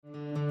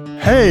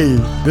Hey,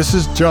 this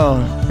is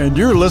John, and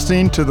you're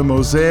listening to the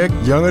Mosaic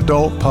Young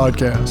Adult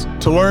Podcast.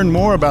 To learn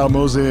more about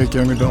Mosaic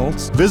Young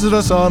Adults, visit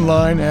us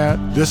online at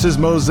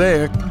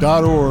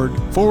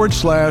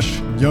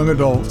thisismosaic.org/young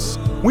adults.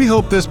 We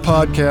hope this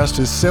podcast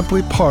is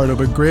simply part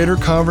of a greater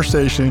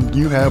conversation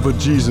you have with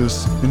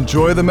Jesus.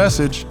 Enjoy the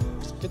message.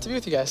 Good to be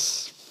with you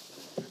guys.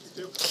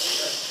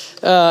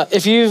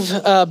 If you've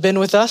been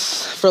with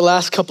us for the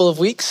last couple of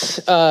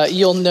weeks,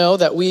 you'll know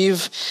that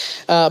we've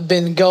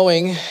been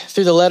going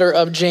through the letter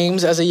of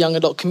James as a young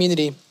adult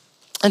community.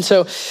 And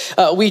so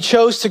we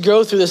chose to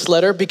go through this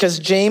letter because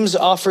James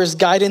offers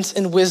guidance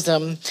and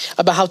wisdom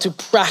about how to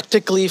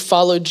practically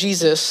follow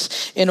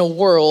Jesus in a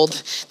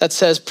world that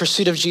says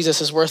pursuit of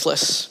Jesus is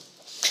worthless.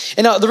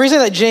 And now the reason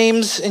that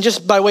James, and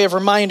just by way of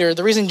reminder,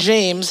 the reason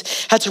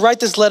James had to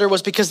write this letter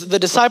was because the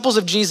disciples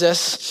of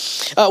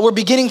Jesus were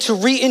beginning to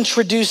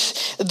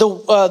reintroduce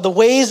the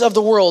ways of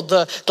the world,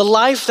 the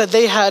life that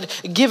they had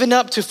given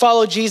up to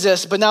follow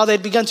Jesus, but now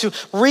they'd begun to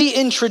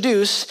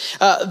reintroduce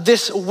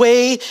this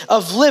way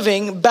of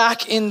living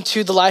back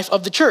into the life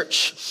of the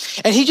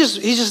church. And he's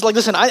just like,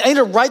 listen, I need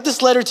to write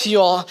this letter to you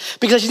all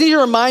because I just need to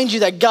remind you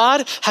that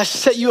God has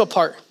set you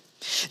apart.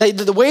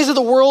 The ways of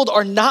the world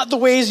are not the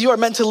ways you are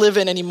meant to live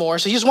in anymore.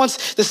 So he just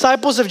wants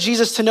disciples of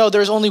Jesus to know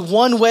there's only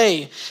one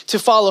way to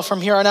follow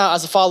from here on out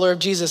as a follower of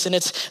Jesus, and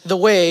it's the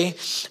way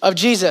of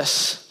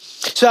Jesus.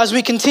 So as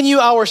we continue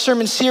our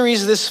sermon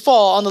series this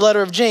fall on the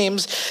letter of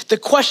James, the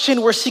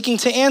question we're seeking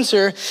to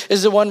answer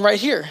is the one right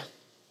here.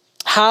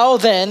 How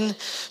then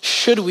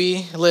should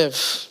we live?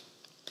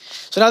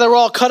 So now that we're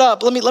all caught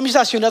up, let me just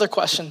ask you another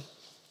question.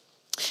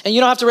 And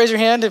you don't have to raise your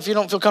hand if you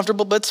don't feel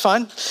comfortable, but it's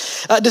fine.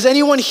 Does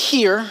anyone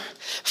here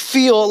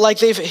feel like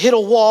they've hit a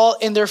wall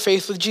in their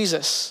faith with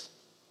Jesus?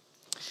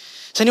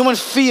 Does anyone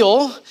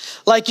feel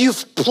like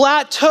you've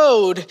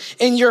plateaued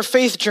in your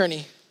faith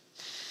journey?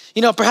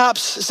 You know,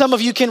 perhaps some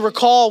of you can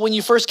recall when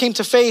you first came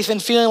to faith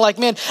and feeling like,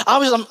 man,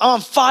 I'm on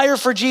fire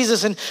for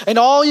Jesus, and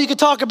all you could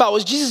talk about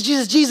was Jesus,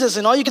 Jesus, Jesus,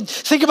 and all you could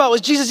think about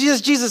was Jesus,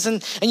 Jesus, Jesus,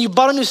 and you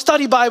bought a new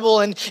study Bible,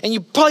 and you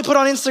probably put it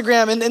on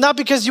Instagram, and not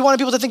because you wanted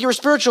people to think you were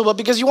spiritual, but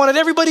because you wanted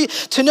everybody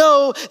to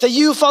know that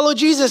you follow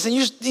Jesus, and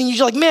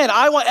you're like, man,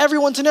 I want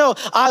everyone to know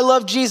I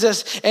love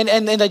Jesus, and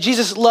that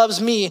Jesus loves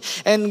me.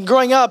 And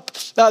growing up,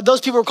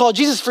 those people were called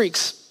Jesus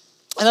freaks.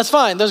 And that's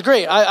fine, that's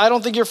great. I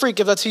don't think you're a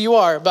freak if that's who you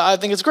are, but I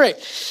think it's great.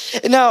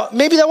 Now,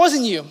 maybe that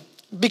wasn't you,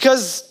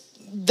 because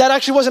that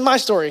actually wasn't my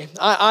story.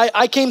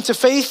 I came to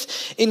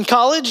faith in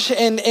college,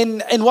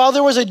 and while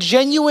there was a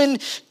genuine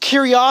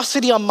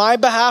curiosity on my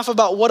behalf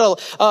about what a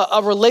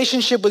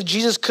relationship with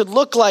Jesus could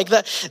look like,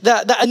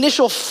 that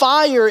initial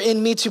fire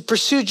in me to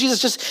pursue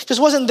Jesus just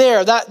wasn't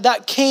there.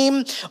 That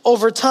came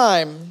over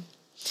time.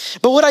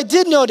 But what I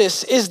did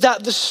notice is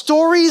that the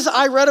stories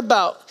I read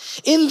about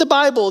in the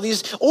Bible,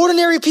 these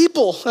ordinary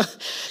people,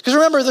 because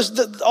remember,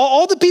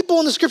 all the people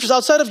in the scriptures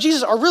outside of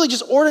Jesus are really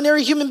just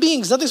ordinary human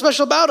beings, nothing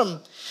special about them.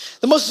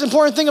 The most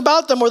important thing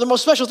about them, or the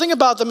most special thing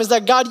about them, is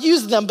that God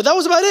used them, but that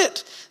was about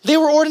it. They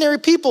were ordinary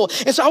people.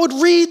 And so I would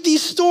read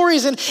these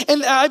stories, and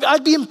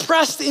I'd be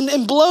impressed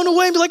and blown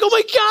away and be like, oh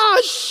my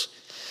gosh,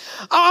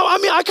 I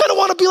mean, I kind of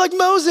want to be like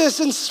Moses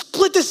and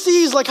split the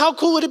seas. Like, how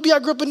cool would it be? I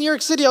grew up in New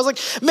York City. I was like,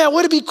 man,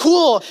 would it be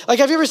cool? Like,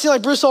 have you ever seen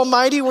like Bruce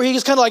Almighty, where he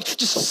just kind of like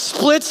just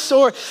splits,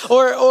 or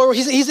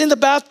he's in the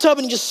bathtub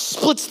and he just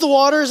splits the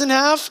waters in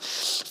half? I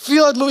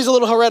feel like the movie's a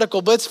little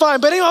heretical, but it's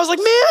fine. But anyway, I was like,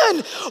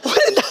 man,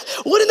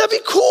 wouldn't that be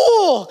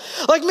cool?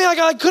 Like, man,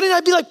 couldn't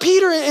I be like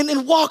Peter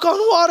and walk on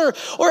water?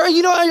 Or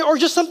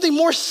just something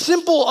more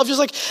simple of just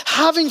like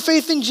having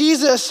faith in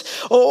Jesus,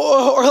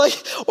 or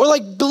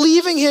like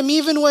believing him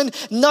even when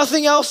nothing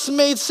else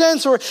made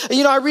sense. Or,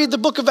 I read the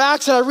book of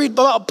Acts and I read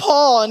about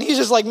Paul, and he's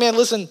just like, man,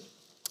 listen,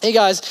 hey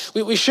guys,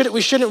 we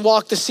shouldn't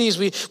walk the seas.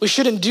 We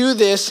shouldn't do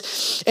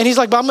this. And he's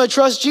like, but I'm going to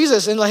trust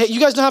Jesus. And like, hey,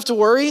 you guys don't have to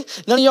worry.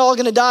 None of y'all are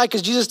going to die,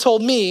 because Jesus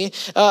told me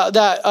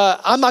that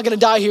I'm not going to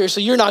die here, so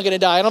you're not going to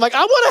die. And I'm like,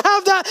 I want to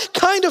have that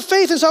kind of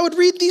faith. And so I would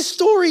read these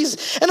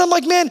stories, and I'm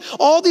like, man,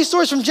 all these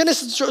stories from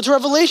Genesis to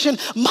Revelation,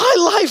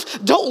 my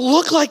life don't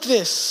look like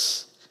this.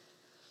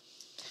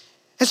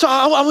 And so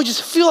I would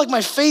just feel like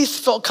my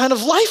faith felt kind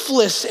of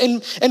lifeless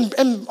and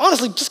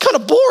honestly just kind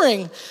of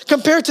boring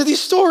compared to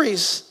these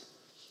stories.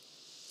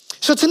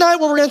 So tonight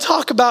what we're going to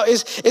talk about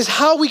is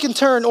how we can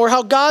turn, or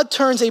how God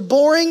turns a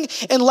boring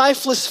and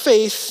lifeless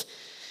faith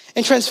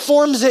and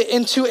transforms it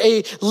into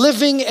a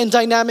living and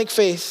dynamic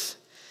faith.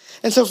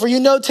 And so for you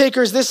note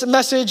takers, this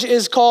message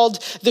is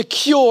called The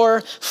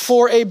Cure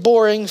for a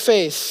Boring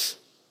Faith.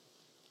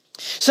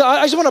 So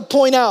I just want to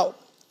point out,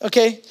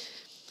 okay,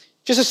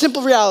 just a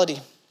simple reality,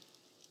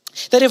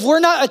 that if we're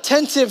not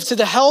attentive to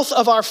the health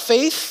of our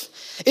faith,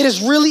 it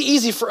is really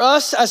easy for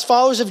us as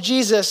followers of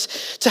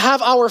Jesus to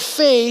have our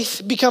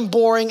faith become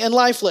boring and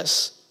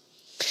lifeless.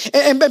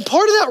 And part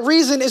of that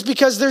reason is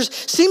because there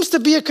seems to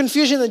be a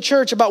confusion in the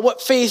church about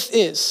what faith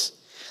is.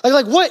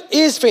 Like what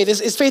is faith?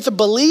 Is faith a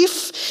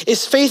belief?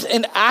 Is faith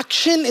an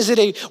action? Is it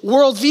a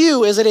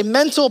worldview? Is it a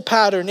mental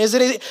pattern? Is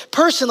it a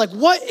person? Like,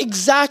 what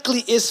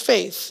exactly is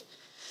faith?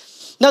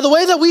 Now, the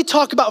way that we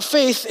talk about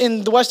faith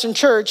in the Western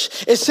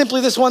church is simply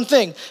this one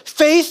thing.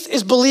 Faith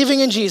is believing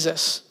in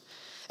Jesus.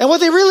 And what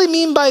they really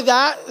mean by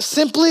that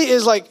simply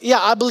is like, yeah,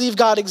 I believe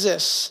God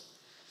exists.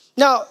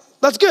 Now,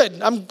 that's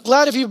good. I'm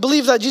glad if you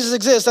believe that Jesus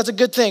exists, that's a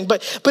good thing.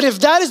 But if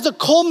that is the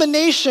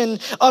culmination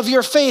of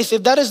your faith,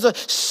 if that is the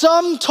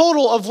sum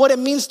total of what it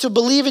means to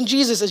believe in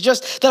Jesus, is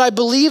just that I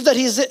believe that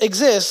he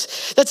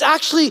exists, that's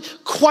actually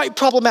quite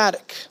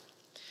problematic.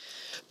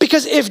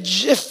 Because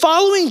if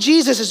following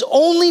Jesus is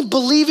only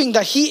believing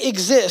that he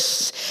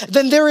exists,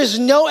 then there is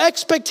no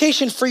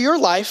expectation for your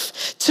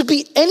life to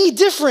be any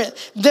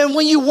different than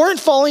when you weren't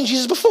following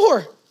Jesus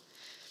before.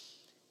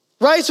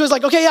 Right? So it's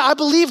like, okay, yeah, I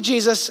believe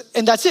Jesus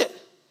and that's it.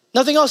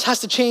 Nothing else has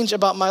to change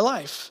about my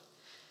life.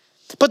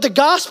 But the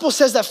gospel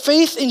says that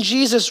faith in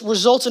Jesus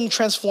results in a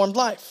transformed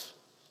life.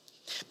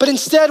 But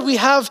instead we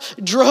have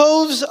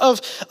droves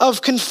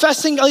of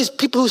confessing, at least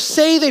people who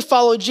say they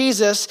follow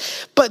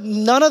Jesus, but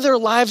none of their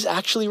lives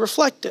actually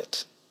reflect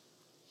it.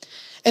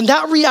 And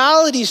that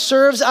reality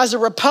serves as a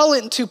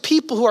repellent to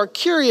people who are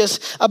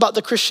curious about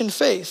the Christian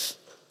faith.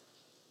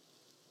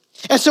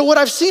 And so what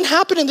I've seen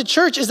happen in the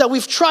church is that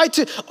we've tried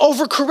to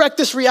overcorrect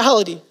this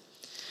reality.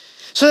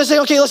 So they say,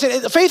 okay,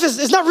 listen, faith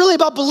is not really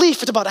about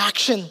belief, it's about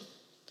action.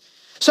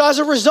 So as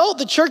a result,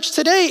 the church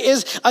today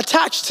is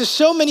attached to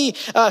so many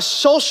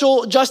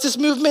social justice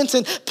movements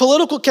and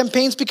political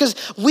campaigns because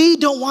we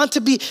don't want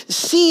to be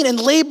seen and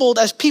labeled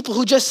as people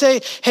who just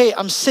say, hey,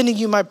 I'm sending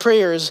you my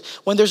prayers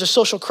when there's a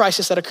social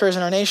crisis that occurs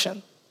in our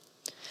nation.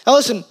 Now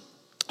listen,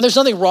 there's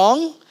nothing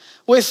wrong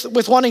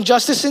with wanting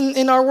justice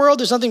in our world.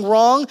 There's nothing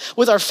wrong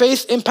with our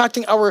faith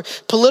impacting our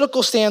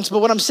political stance.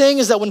 But what I'm saying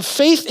is that when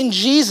faith in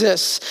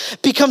Jesus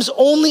becomes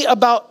only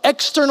about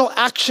external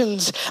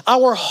actions,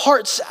 our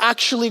hearts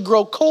actually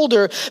grow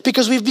colder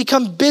because we've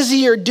become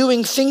busier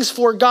doing things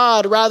for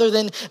God rather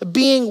than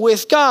being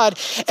with God.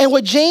 And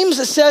what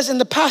James says in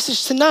the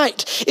passage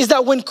tonight is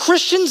that when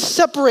Christians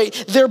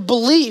separate their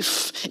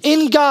belief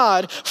in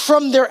God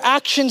from their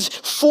actions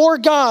for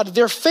God,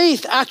 their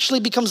faith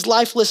actually becomes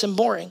lifeless and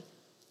boring.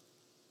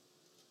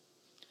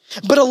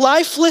 But a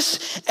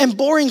lifeless and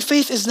boring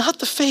faith is not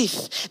the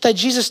faith that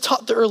Jesus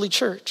taught the early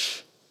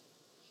church.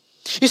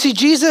 You see,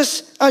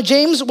 James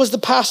was the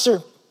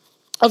pastor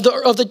of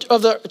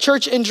the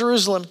church in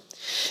Jerusalem.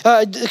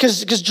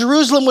 Because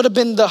Jerusalem would have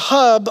been the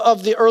hub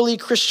of the early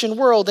Christian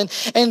world.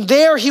 And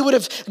there he would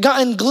have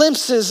gotten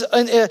glimpses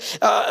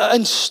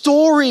and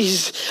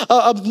stories,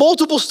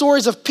 multiple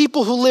stories of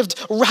people who lived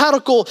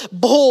radical,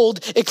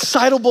 bold,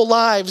 excitable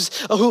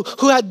lives,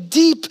 who had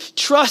deep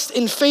trust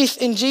and faith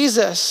in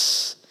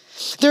Jesus.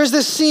 There's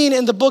this scene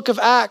in the book of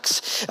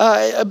Acts,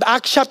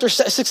 Acts chapter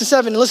 6 and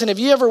 7. Listen, if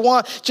you ever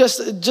want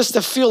just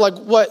to feel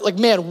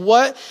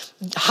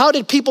how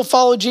did people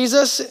follow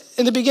Jesus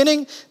in the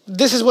beginning?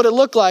 This is what it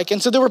looked like.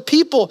 And so there were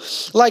people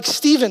like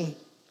Stephen.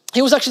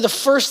 He was actually the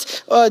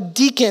first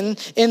deacon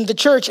in the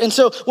church. And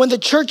so when the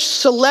church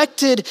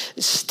selected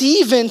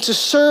Stephen to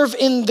serve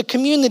in the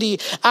community,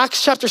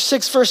 Acts chapter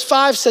 6 verse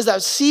 5 says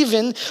that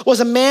Stephen was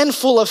a man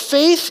full of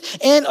faith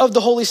and of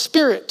the Holy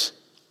Spirit.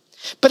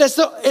 But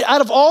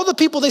out of all the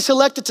people they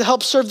selected to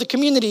help serve the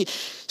community,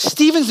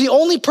 Stephen's the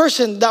only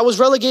person that was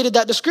relegated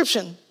that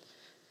description.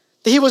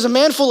 That he was a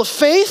man full of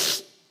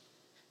faith,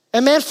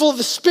 a man full of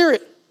the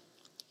Spirit.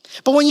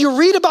 But when you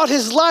read about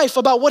his life,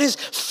 about what his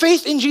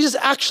faith in Jesus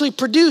actually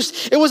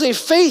produced, it was a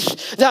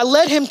faith that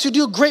led him to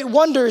do great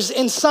wonders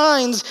and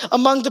signs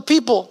among the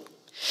people.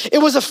 It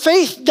was a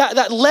faith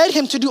that led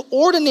him to do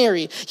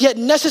ordinary yet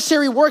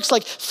necessary works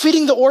like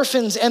feeding the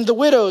orphans and the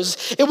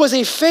widows. It was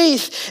a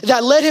faith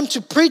that led him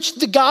to preach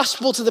the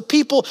gospel to the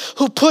people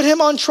who put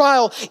him on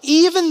trial,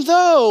 even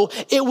though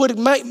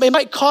it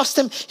might cost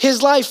him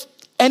his life.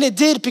 And it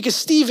did, because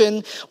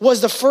Stephen was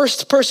the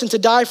first person to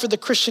die for the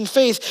Christian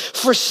faith.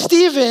 For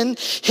Stephen,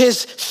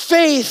 his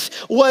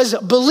faith was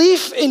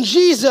belief in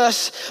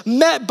Jesus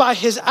met by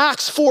his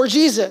acts for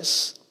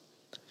Jesus.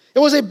 It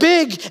was a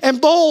big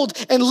and bold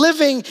and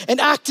living and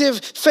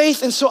active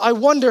faith. And so I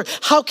wonder,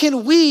 how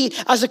can we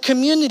as a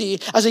community,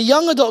 as a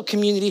young adult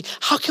community,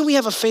 how can we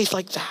have a faith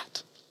like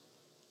that?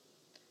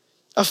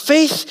 A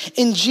faith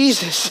in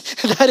Jesus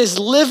that is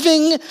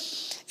living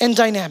and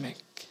dynamic.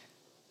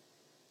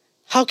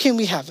 How can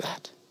we have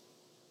that?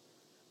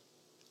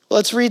 Well,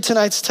 let's read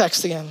tonight's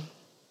text again.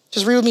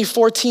 Just read with me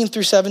 14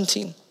 through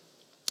 17.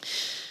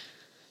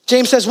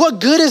 James says, "What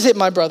good is it,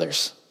 my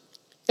brothers,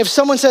 if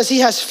someone says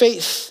he has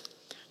faith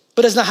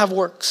but does not have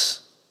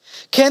works?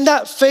 Can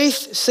that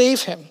faith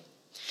save him?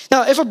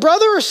 Now, if a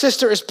brother or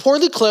sister is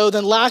poorly clothed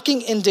and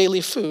lacking in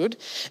daily food,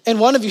 and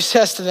one of you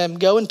says to them,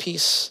 'Go in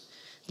peace,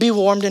 be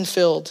warmed and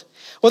filled,'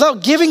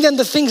 without giving them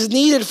the things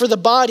needed for the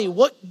body,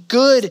 what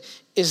good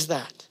is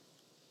that?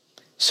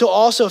 So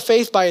also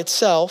faith by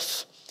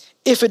itself,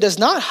 if it does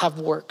not have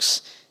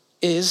works,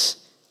 is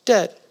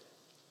dead."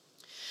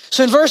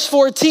 So in verse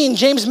 14,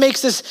 James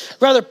makes this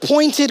rather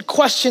pointed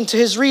question to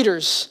his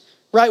readers,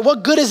 right?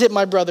 What good is it,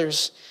 my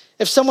brothers,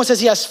 if someone says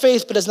he has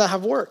faith but does not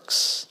have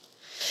works?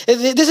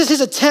 This is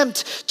his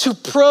attempt to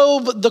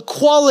probe the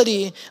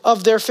quality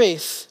of their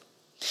faith.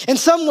 In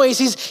some ways,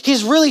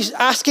 he's really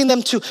asking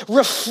them to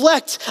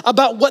reflect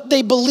about what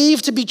they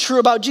believe to be true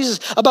about Jesus,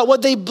 about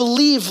what they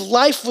believe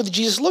life with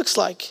Jesus looks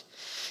like.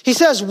 He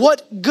says,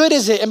 what good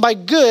is it? And by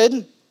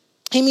good,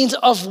 he means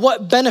of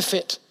what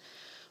benefit?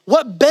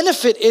 What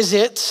benefit is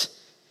it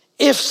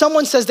if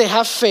someone says they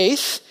have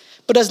faith,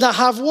 but does not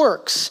have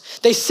works?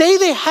 They say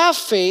they have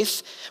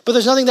faith, but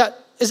there's nothing that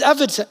is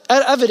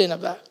evident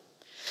of that.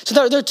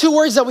 So there are two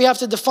words that we have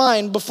to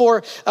define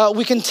before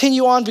we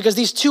continue on, because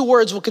these two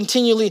words will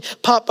continually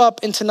pop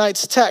up in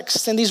tonight's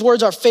text. And these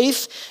words are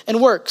faith and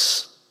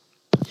works.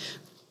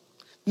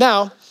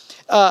 Now,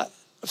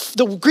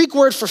 the Greek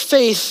word for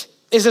faith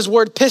is this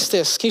word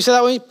pistis. Can you say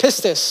that with me?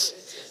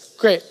 Pistis.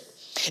 Great.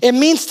 It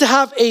means to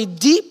have a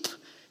deep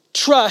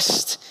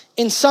trust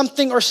in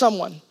something or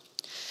someone.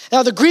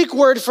 Now, the Greek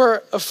word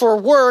for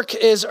work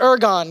is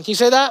ergon. Can you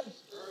say that?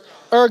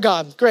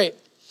 Ergon. Great.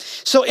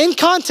 So in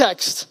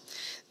context,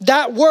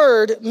 that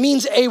word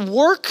means a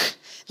work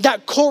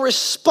that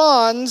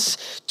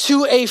corresponds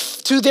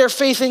to their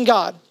faith in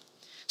God.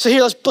 So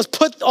here, let's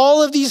put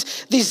all of these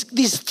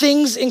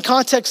things in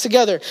context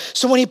together.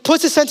 So when he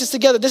puts a sentence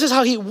together, this is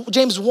how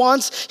James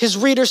wants his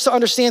readers to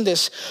understand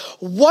this.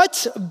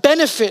 What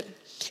benefit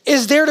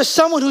is there to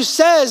someone who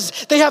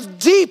says they have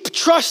deep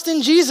trust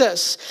in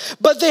Jesus,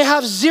 but they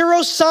have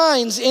zero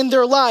signs in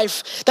their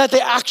life that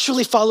they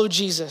actually follow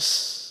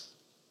Jesus?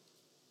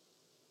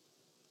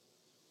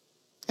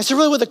 And so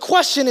really what the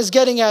question is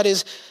getting at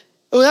is,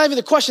 well, not even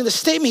the question, the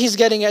statement he's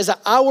getting at is that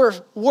our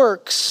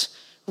works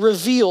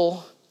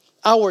reveal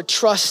our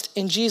trust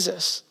in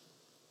Jesus.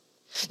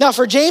 Now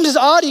for James's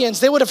audience,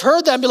 they would have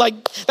heard that and be like,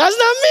 that's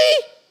not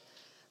me.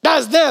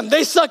 That's them.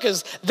 They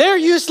suckers. They're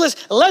useless.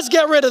 Let's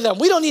get rid of them.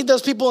 We don't need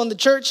those people in the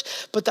church.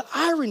 But the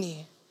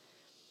irony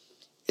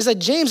is that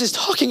James is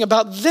talking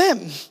about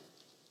them.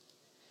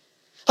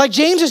 Like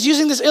James is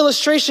using this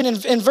illustration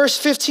in verse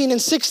 15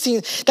 and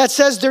 16 that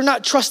says they're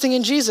not trusting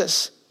in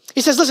Jesus. He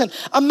says, listen,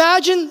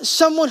 imagine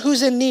someone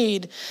who's in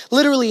need,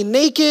 literally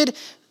naked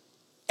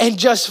and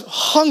just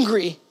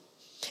hungry.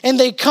 And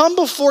they come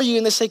before you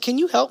and they say, can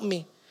you help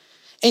me?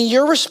 And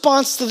your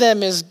response to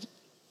them is,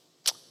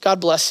 God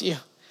bless you.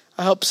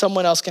 I hope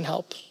someone else can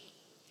help.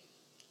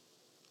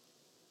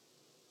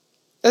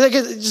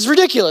 It's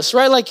ridiculous,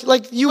 right?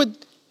 Like you would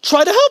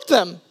try to help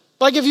them.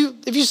 Like if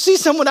you see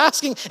someone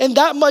asking in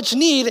that much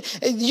need,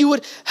 you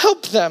would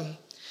help them.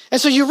 And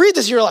so you read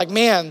this, you're like,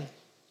 man,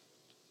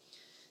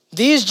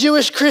 these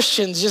Jewish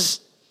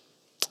Christians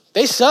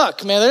they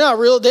suck, man. They're not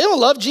real. They don't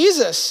love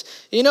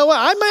Jesus. You know what?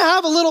 I might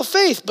have a little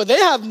faith, but they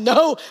have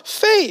no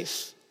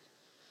faith.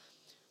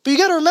 But you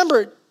got to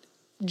remember,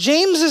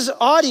 James's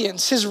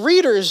audience, his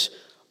readers,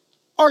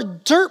 are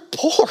dirt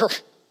poor.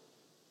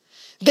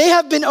 They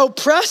have been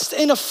oppressed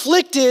and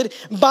afflicted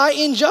by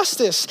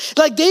injustice.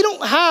 Like they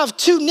don't have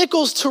 2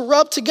 nickels to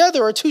rub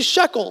together or 2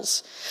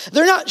 shekels.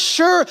 They're not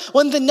sure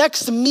when the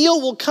next meal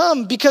will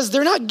come because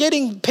they're not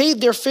getting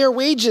paid their fair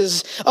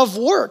wages of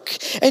work.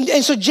 And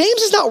so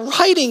James is not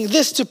writing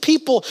this to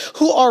people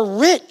who are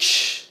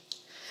rich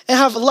and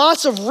have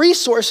lots of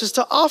resources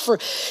to offer.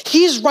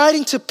 He's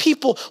writing to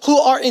people who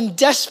are in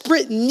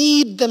desperate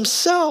need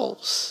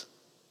themselves.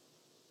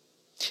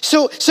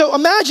 So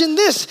imagine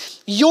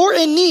this, you're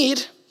in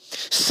need,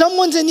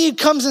 someone's in need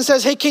comes and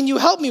says, hey, can you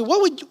help me?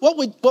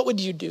 What would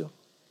you do?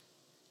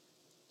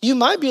 You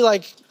might be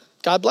like,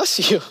 God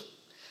bless you.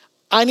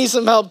 I need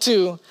some help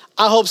too.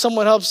 I hope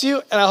someone helps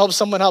you and I hope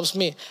someone helps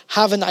me.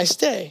 Have a nice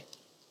day.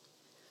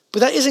 But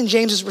that isn't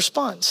James's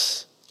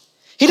response.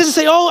 He doesn't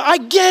say, oh, I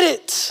get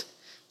it.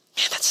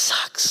 Man, that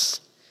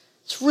sucks.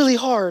 It's really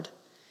hard.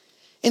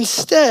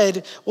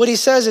 Instead, what he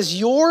says is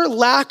your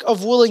lack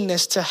of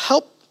willingness to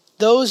help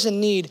those in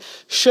need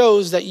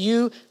shows that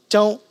you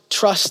don't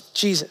trust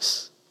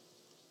Jesus,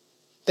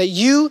 that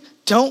you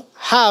don't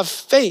have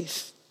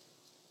faith.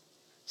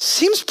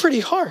 Seems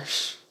pretty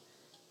harsh.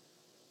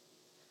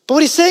 But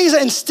what he's saying is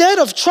that instead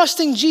of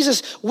trusting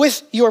Jesus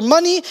with your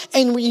money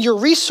and your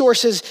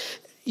resources,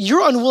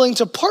 you're unwilling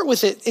to part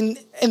with it,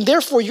 and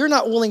therefore you're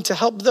not willing to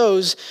help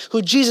those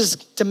who Jesus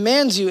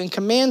demands you and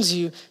commands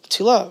you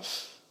to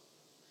love.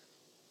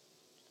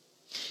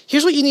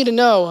 Here's what you need to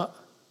know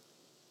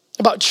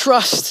about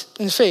trust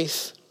and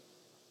faith.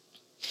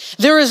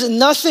 There is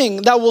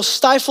nothing that will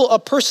stifle a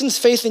person's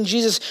faith in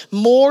Jesus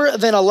more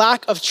than a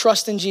lack of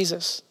trust in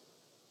Jesus.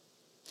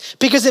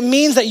 Because it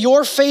means that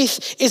your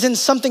faith is in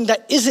something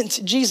that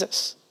isn't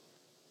Jesus.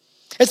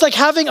 It's like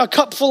having a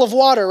cup full of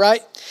water,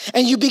 right?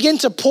 And you begin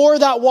to pour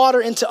that water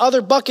into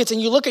other buckets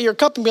and you look at your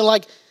cup and be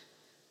like,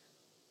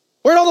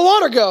 where'd all the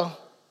water go?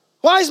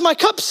 Why is my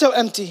cup so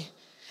empty?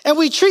 And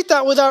we treat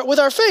that with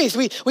our faith.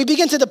 We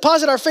begin to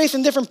deposit our faith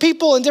in different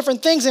people and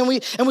different things, and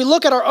we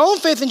look at our own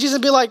faith in Jesus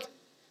and be like,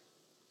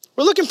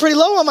 we're looking pretty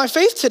low on my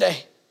faith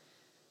today.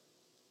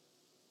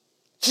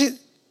 See,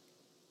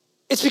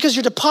 it's because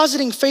you're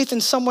depositing faith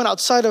in someone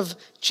outside of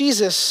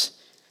Jesus,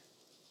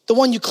 the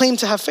one you claim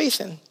to have faith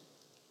in.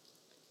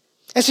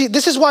 And see,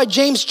 this is why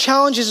James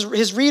challenges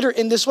his reader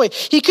in this way.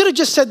 He could have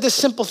just said this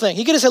simple thing.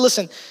 He could have said,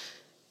 listen,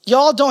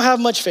 y'all don't have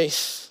much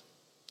faith.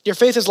 Your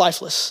faith is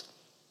lifeless.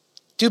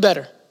 do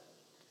better.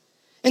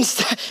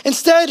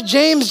 Instead,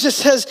 James just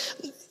says,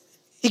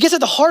 he gets at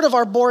the heart of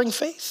our boring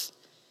faith.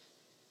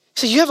 He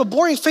says, you have a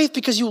boring faith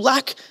because you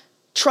lack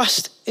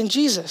trust in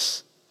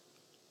Jesus.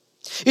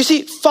 You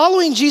see,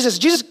 following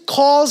Jesus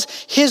calls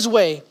his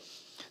way.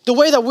 The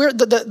way that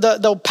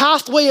the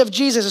pathway of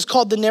Jesus is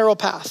called the narrow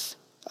path.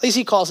 At least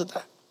he calls it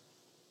that.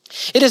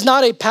 It is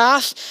not a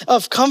path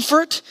of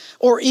comfort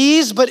or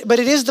ease, but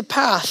it is the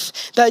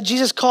path that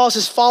Jesus calls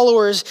his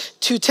followers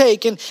to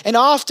take. And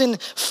often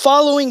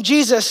following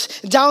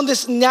Jesus down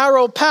this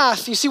narrow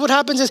path, you see what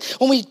happens is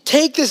when we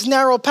take this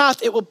narrow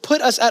path, it will put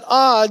us at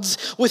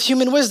odds with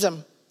human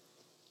wisdom.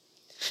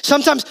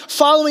 Sometimes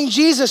following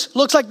Jesus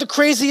looks like the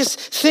craziest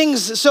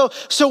things. So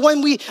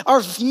when we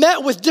are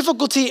met with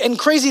difficulty and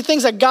crazy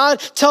things that God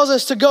tells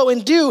us to go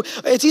and do,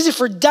 it's easy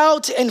for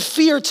doubt and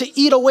fear to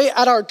eat away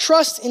at our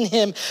trust in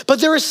him. But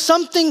there is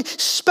something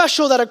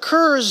special that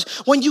occurs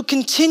when you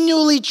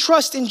continually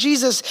trust in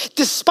Jesus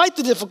despite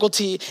the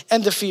difficulty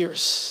and the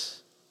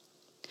fears.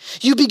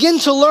 You begin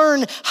to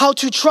learn how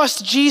to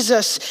trust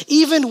Jesus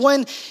even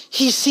when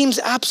he seems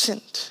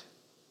absent.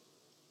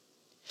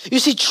 You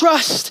see,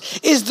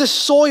 trust is the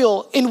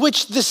soil in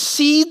which the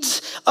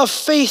seeds of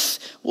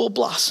faith will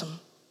blossom.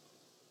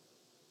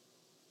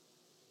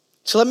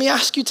 So let me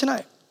ask you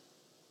tonight,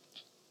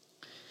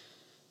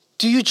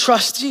 do you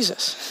trust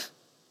Jesus?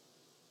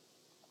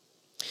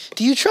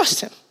 Do you trust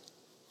him?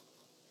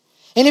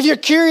 And if you're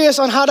curious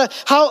on how do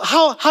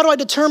I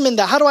determine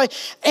that? How do I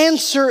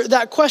answer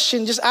that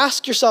question? Just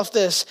ask yourself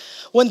this.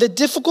 When the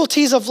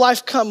difficulties of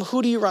life come,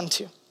 who do you run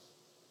to?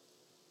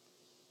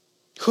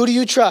 Who do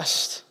you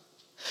trust?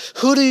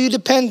 Who do you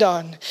depend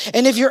on?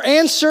 And if your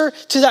answer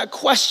to that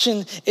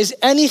question is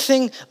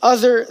anything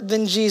other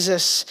than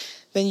Jesus,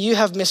 then you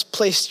have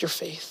misplaced your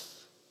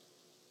faith.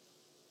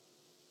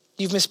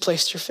 You've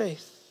misplaced your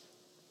faith.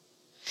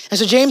 And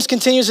so James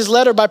continues his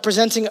letter by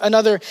presenting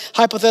another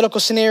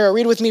hypothetical scenario.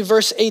 Read with me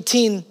verse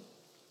 18.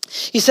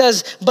 He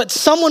says, but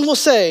someone will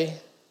say,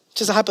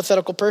 which is a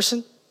hypothetical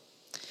person.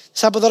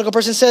 This hypothetical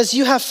person says,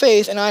 you have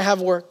faith and I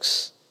have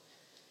works.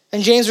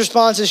 And James'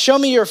 response is, show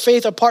me your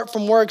faith apart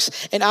from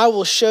works, and I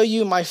will show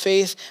you my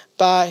faith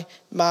by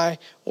my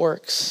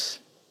works.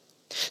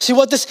 See,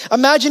 what this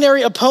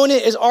imaginary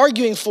opponent is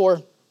arguing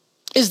for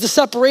is the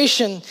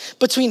separation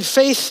between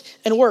faith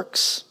and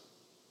works.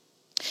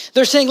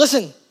 They're saying,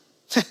 listen,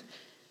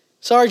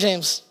 sorry,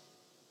 James,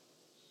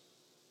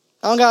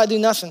 I don't gotta do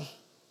nothing.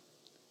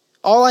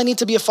 All I need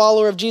to be a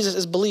follower of Jesus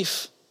is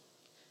belief.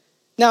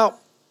 Now,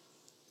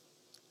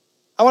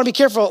 I wanna be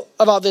careful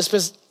about this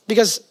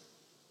because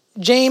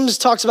James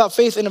talks about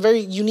faith in a very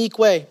unique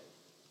way.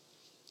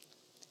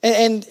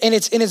 And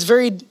it's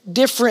very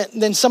different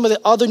than some of the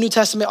other New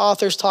Testament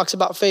authors talks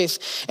about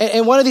faith.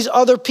 And one of these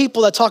other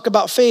people that talk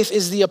about faith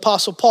is the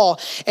Apostle Paul.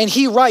 And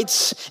he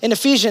writes in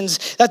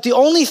Ephesians that the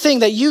only thing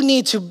that you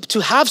need to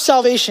have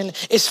salvation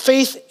is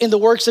faith in the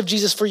works of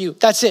Jesus for you.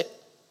 That's it.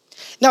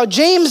 Now,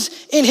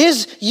 James, in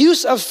his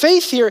use of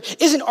faith here,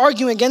 isn't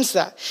arguing against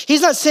that.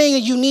 He's not saying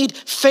that you need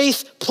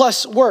faith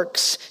plus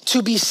works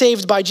to be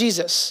saved by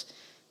Jesus.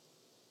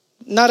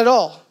 Not at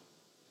all.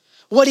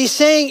 What he's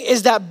saying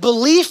is that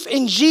belief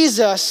in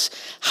Jesus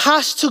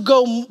has to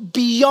go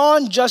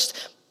beyond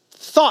just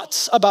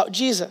thoughts about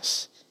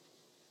Jesus.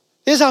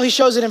 This is how he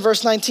shows it in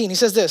verse 19. He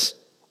says this,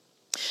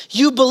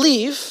 you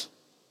believe,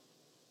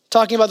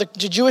 talking about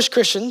the Jewish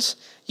Christians,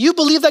 you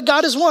believe that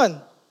God is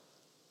one.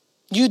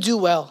 You do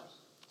well.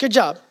 Good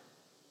job.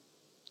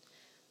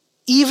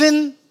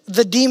 Even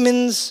the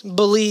demons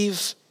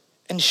believe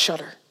and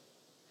shudder.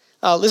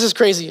 Oh, this is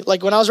crazy.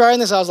 Like when I was writing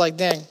this, I was like,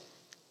 dang.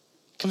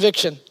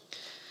 Conviction.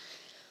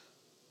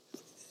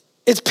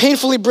 It's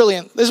painfully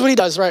brilliant. This is what he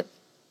does, right?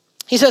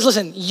 He says,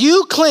 listen,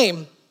 you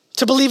claim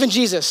to believe in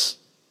Jesus,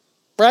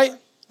 right?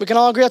 We can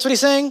all agree that's what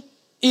he's saying?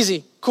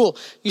 Easy, cool.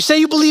 You say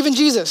you believe in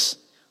Jesus.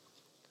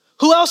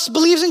 Who else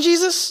believes in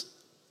Jesus?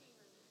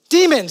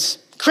 Demons.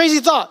 Crazy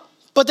thought,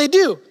 but they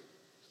do.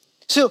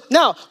 So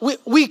now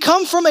we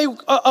come from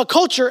a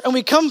culture, and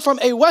we come from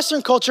a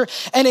Western culture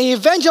and an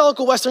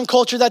evangelical Western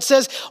culture that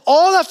says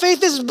all that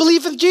faith is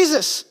belief in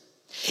Jesus.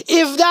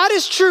 If that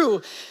is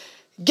true,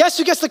 guess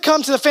who gets to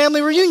come to the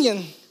family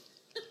reunion?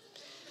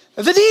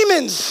 The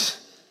demons.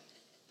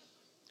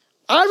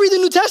 I read the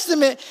New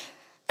Testament,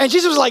 and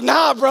Jesus was like,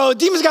 nah, bro,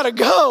 demons gotta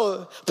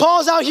go.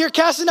 Paul's out here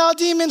casting out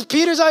demons.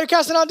 Peter's out here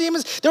casting out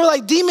demons. They were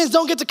like, demons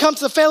don't get to come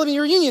to the family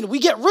reunion. We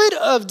get rid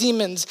of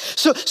demons.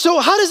 So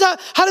how does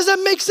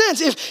that make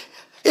sense?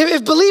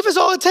 If belief is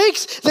all it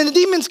takes, then the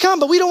demons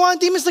come, but we don't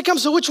want demons to come,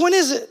 so which one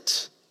is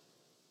it?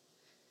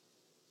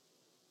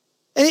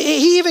 And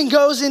he even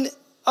goes in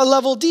a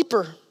level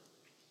deeper.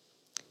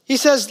 He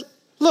says,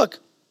 look,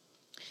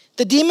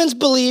 the demons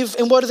believe,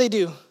 and what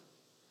do?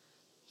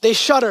 They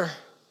shudder,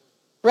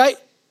 right?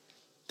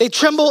 They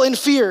tremble in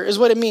fear is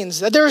what it means.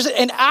 That there's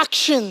an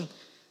action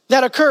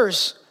that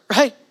occurs,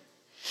 right?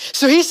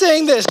 So he's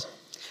saying this,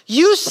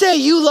 you say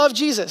you love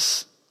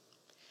Jesus,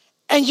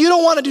 and you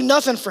don't want to do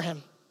nothing for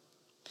him.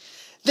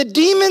 The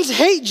demons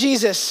hate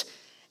Jesus,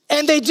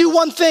 and they do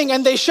one thing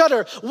and they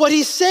shudder. What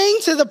he's saying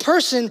to the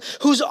person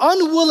who's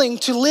unwilling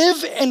to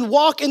live and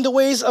walk in the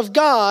ways of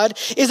God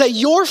is that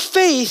your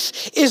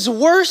faith is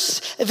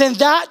worse than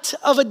that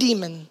of a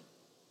demon.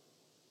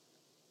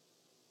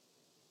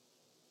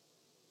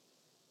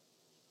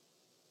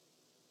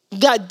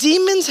 That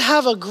demons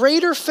have a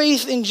greater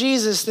faith in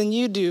Jesus than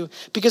you do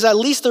because at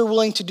least they're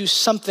willing to do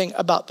something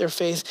about their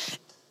faith,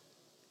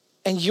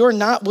 and you're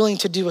not willing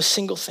to do a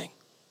single thing.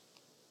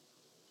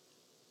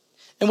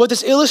 And what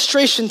this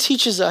illustration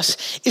teaches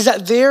us is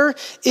that there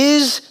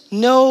is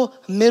no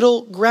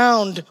middle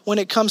ground when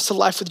it comes to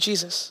life with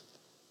Jesus.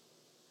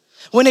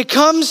 When it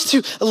comes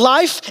to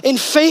life and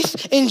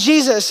faith in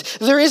Jesus,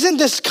 there isn't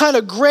this kind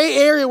of gray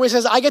area where it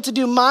says, I get to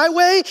do my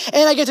way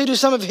and I get to do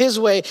some of his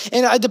way.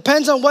 And it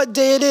depends on what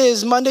day it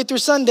is, Monday through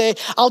Sunday,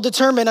 I'll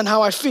determine on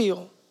how I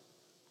feel.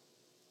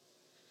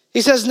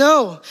 He says,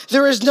 no,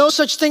 there is no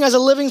such thing as a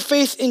living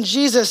faith in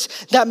Jesus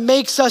that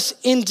makes us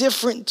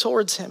indifferent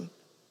towards him.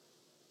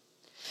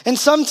 And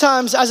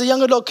sometimes as a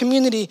young adult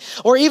community,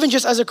 or even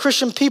just as a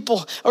Christian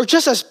people, or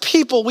just as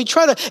people, we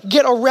try to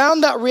get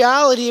around that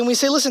reality and we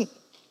say, listen,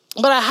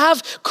 but I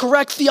have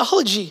correct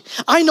theology.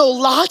 I know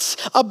lots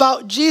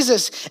about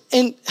Jesus.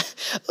 And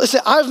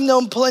listen, I've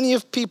known plenty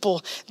of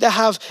people that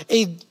have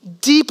a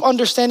deep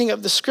understanding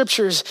of the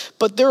scriptures,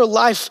 but their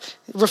life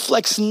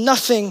reflects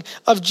nothing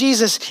of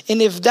Jesus.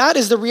 And if that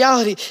is the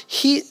reality,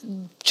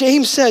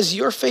 James says,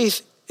 your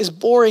faith is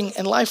boring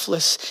and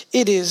lifeless.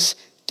 It is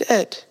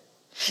dead.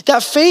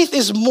 That faith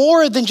is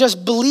more than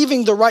just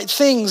believing the right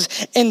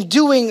things and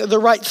doing the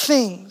right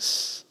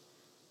things.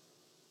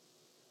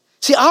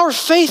 See, our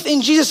faith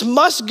in Jesus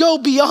must go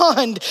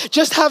beyond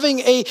just having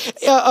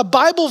a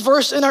Bible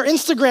verse in our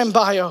Instagram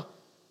bio.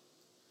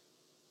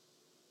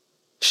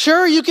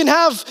 Sure, you can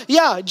have,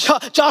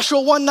 Joshua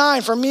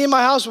 1:9, for me and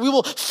my house, we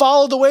will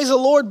follow the ways of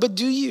the Lord, but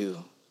do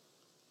you?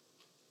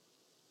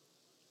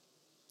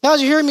 Now,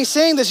 as you're hearing me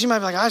saying this, you might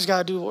be like, I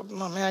gotta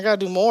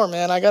do more,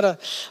 man. I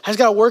just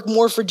gotta work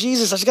more for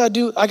Jesus. I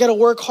gotta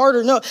work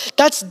harder. No,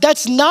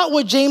 that's not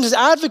what James is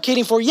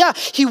advocating for. Yeah,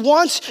 he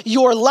wants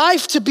your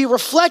life to be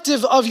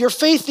reflective of your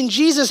faith in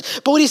Jesus.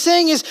 But what he's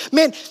saying is,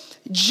 man,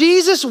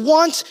 Jesus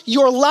wants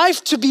your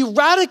life to be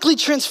radically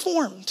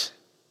transformed.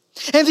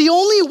 And the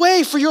only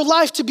way for your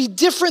life to be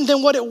different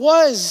than what it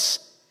was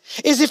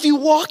is if you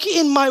walk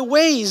in my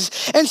ways.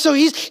 And so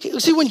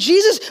when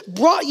Jesus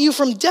brought you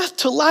from death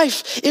to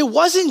life, it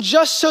wasn't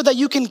just so that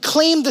you can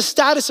claim the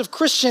status of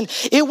Christian.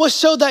 It was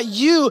so that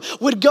you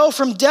would go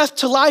from death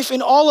to life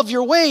in all of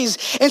your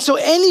ways. And so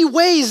any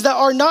ways that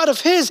are not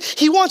of his,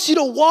 he wants you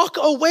to walk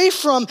away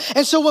from.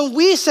 And so when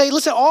we say,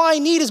 listen, all I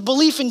need is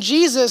belief in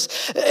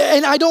Jesus,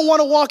 and I don't want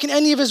to walk in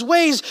any of his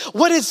ways,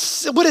 what it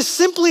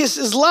simply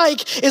is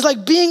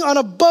like being on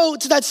a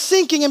boat that's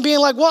sinking and being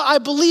like, well, I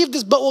believe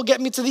this boat will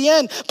get me to the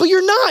end. But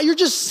you're not, you're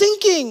just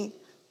sinking.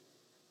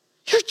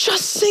 You're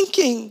just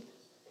sinking.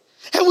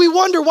 And we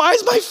wonder, why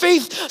is my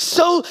faith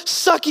so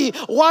sucky?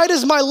 Why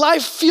does my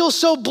life feel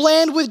so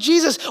bland with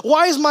Jesus?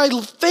 Why is my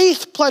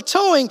faith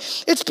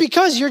plateauing? It's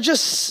because you're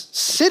just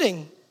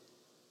sitting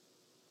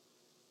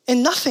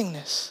in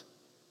nothingness.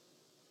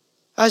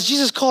 As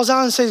Jesus calls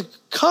out and says,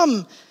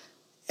 come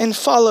and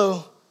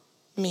follow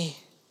me.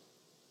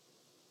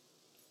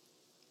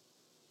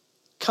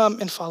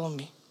 Come and follow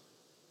me.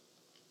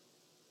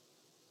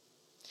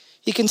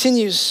 He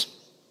continues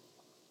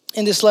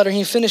in this letter.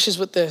 He finishes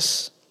with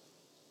this.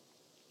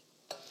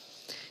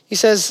 He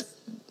says,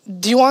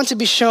 do you want to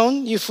be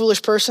shown, you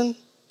foolish person?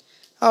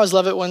 I always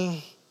love it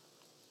when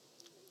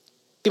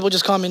people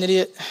just call me an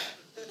idiot.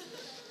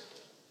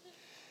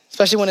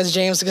 Especially when it's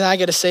James, because I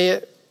get to say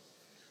it.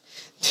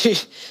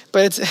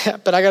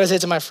 But I got to say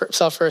it to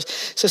myself first.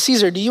 So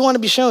Cesar, do you want to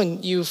be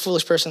shown, you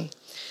foolish person,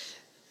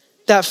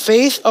 that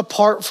faith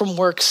apart from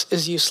works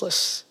is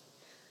useless?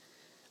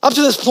 Up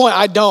to this point,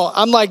 I don't.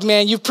 I'm like,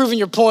 man, you've proven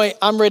your point.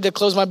 I'm ready to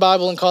close my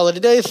Bible and call it a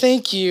day.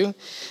 Thank you.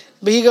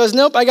 But he goes,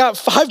 nope, I got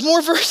 5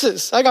 more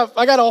verses. I got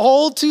a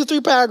whole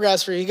 2-3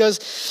 paragraphs for you. He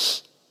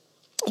goes,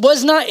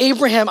 was not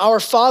Abraham,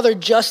 our father,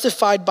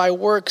 justified by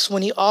works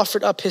when he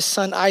offered up his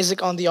son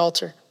Isaac on the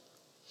altar?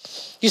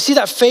 You see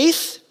that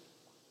faith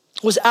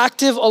was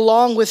active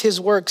along with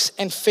his works,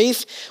 and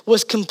faith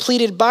was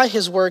completed by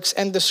his works,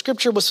 and the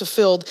scripture was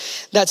fulfilled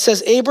that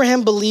says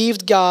Abraham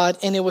believed God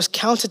and it was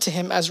counted to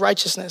him as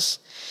righteousness.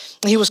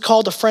 And he was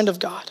called a friend of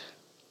God.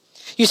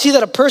 You see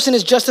that a person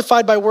is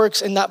justified by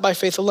works and not by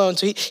faith alone.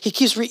 So he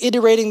keeps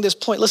reiterating this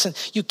point. Listen,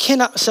 you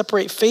cannot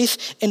separate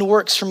faith and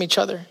works from each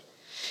other.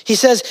 He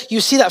says,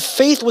 you see that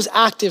faith was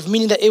active,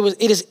 meaning that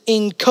it is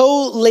in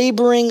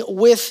co-laboring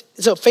with,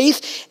 so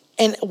faith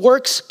and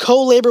works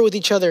co-labor with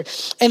each other.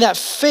 And that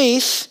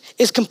faith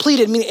is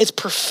completed, meaning it's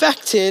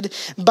perfected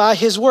by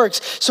his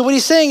works. So what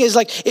he's saying is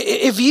like,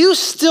 if you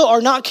still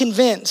are not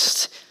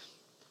convinced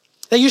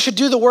that you should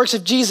do the works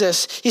of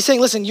Jesus, he's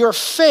saying, listen, your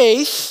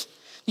faith,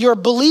 your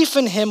belief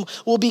in him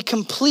will be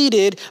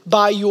completed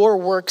by your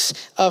works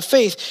of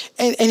faith.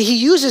 And he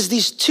uses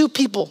these 2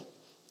 people,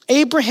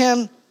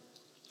 Abraham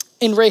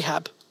and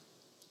Rahab.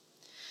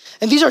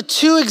 And these are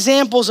two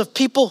examples of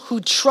people who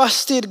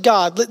trusted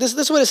God. This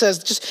is what it says.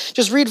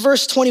 Just read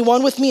verse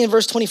 21 with me and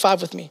verse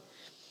 25 with me.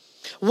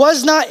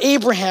 Was not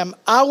Abraham,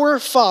 our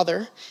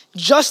father,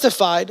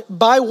 justified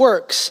by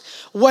works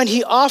when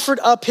he offered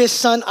up his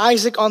son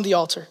Isaac on the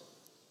altar?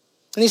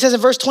 And he says in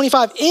verse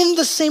 25, in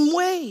the same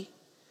way,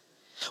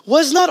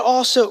 was not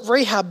also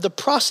Rahab the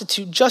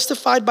prostitute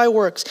justified by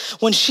works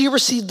when she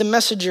received the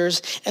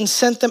messengers and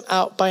sent them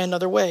out by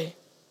another way?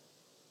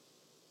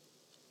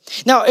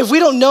 Now, if we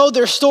don't know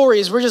their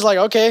stories, we're just like,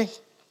 okay,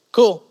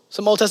 cool.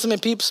 Some Old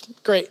Testament peeps,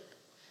 great.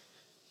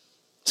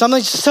 So I'm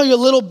going to just tell you a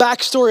little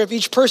backstory of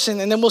each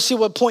person, and then we'll see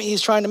what point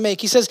he's trying to make.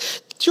 He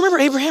says, do you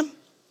remember Abraham?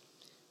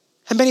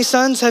 Had many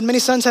sons,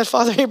 had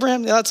Father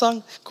Abraham. Yeah, that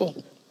song?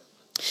 Cool.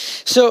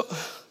 So,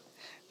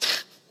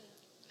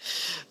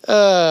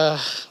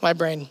 my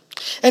brain.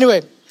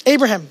 Anyway,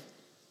 Abraham.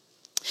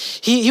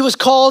 He was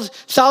called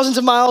thousands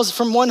of miles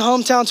from one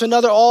hometown to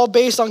another, all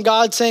based on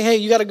God saying, hey,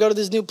 you got to go to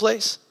this new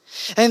place.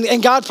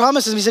 And God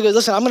promises him, he said,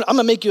 listen, I'm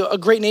gonna make you a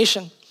great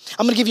nation.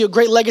 I'm gonna give you a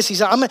great legacy.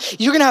 So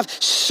you're gonna have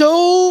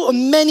so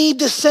many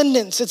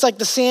descendants. It's like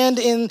the sand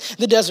in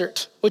the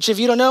desert, which if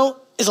you don't know,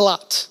 is a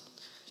lot.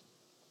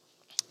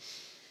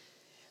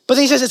 But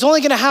then he says, it's only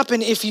gonna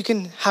happen if you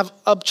can have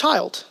a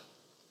child.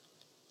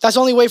 That's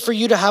the only way for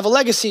you to have a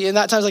legacy. And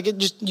that time's like,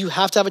 you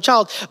have to have a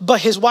child.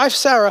 But his wife,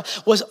 Sarah,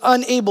 was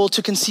unable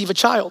to conceive a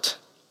child.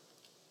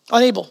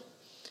 Unable.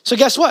 So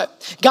guess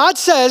what? God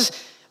says,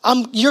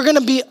 you're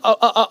gonna be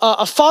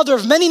a father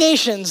of many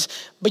nations,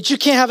 but you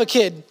can't have a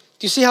kid.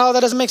 Do you see how that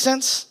doesn't make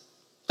sense?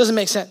 Doesn't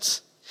make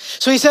sense.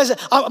 So he says,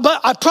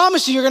 but I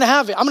promise you, you're gonna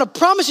have it. I'm gonna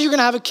promise you, you're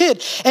gonna have a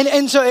kid.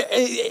 And so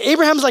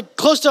Abraham's like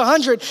close to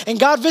 100, and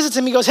God visits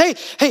him. He goes, hey,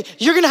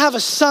 you're gonna have a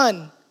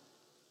son.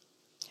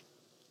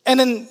 And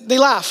then they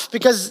laugh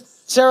because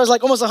Sarah's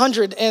like almost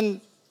 100, and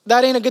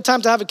that ain't a good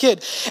time to have a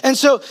kid. And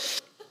so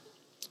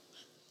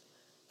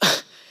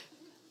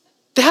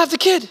they have the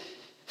kid.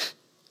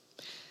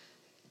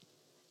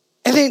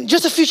 And then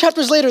just a few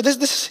chapters later,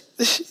 this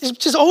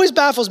just always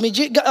baffles me.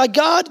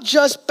 God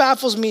just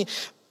baffles me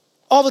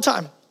all the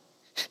time.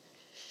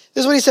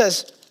 This is what he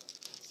says.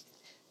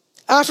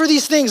 After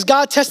these things,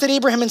 God tested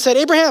Abraham and said,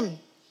 Abraham,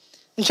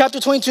 in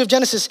chapter 22 of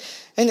Genesis,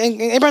 and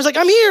Abraham's like,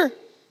 I'm here.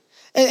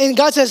 And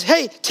God says,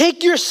 hey,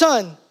 take your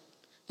son,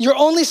 your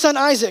only son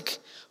Isaac,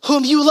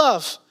 whom you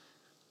love.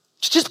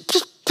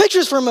 Just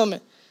pictures for a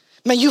moment.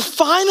 Man, you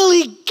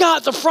finally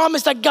got the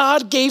promise that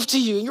God gave to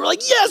you. And you're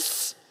like,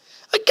 yes,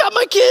 I got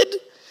my kid.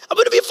 I'm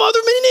gonna be a father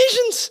of many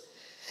nations.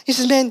 He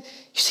says, man,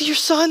 you see your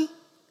son,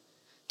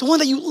 the one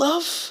that you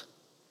love?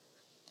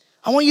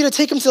 I want you to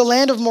take him to the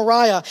land of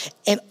Moriah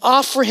and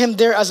offer him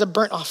there as a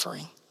burnt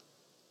offering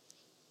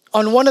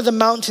on one of the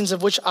mountains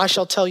of which I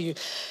shall tell you.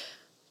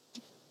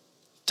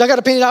 Do I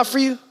gotta paint it out for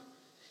you?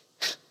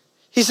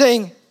 He's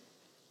saying,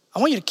 I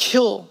want you to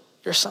kill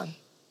your son.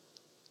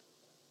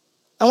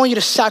 I want you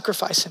to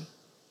sacrifice him.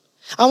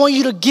 I want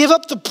you to give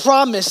up the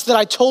promise that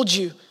I told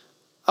you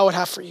I would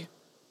have for you.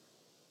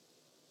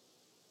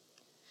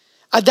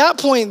 At that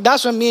point,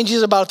 that's when me and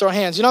Jesus are about to throw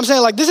hands. You know what I'm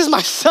saying? Like, this is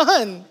my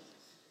son.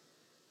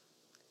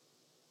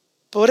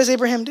 But what does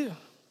Abraham do?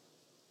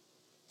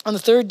 On the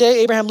third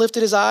day, Abraham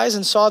lifted his eyes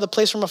and saw the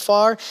place from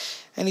afar,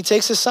 and he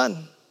takes his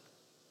son.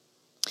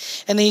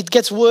 And then he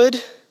gets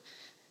wood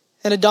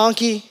and a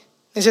donkey.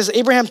 He says,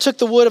 Abraham took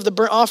the wood of the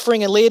burnt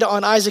offering and laid it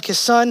on Isaac, his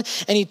son,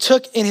 and he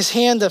took in his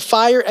hand the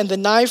fire and the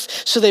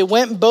knife. So they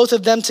went, both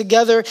of them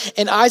together.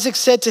 And Isaac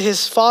said to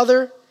his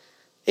father,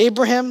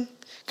 Abraham,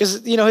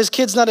 because, his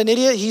kid's not an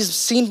idiot. He's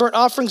seen burnt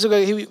offerings.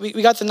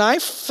 We got the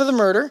knife for the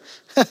murder.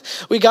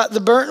 We got the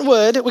burnt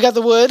wood. We got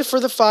the wood for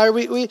the fire.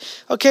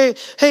 Okay,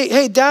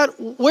 hey, Dad,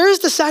 where's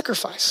the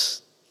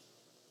sacrifice?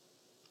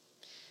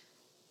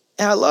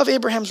 And I love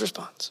Abraham's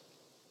response.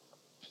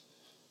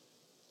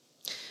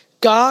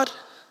 God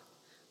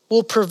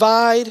will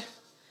provide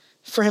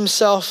for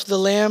himself the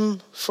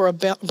lamb for a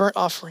burnt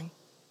offering,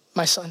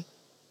 my son.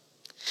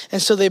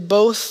 And so they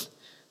both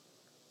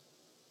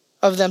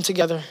of them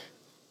together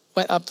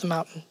went up the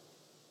mountain.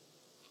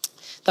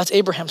 That's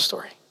Abraham's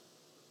story.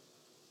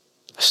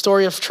 A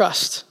story of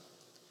trust,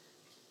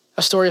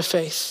 a story of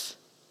faith.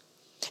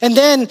 And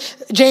then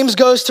James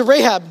goes to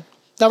Rahab.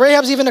 Now,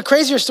 Rahab's even a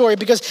crazier story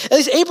because at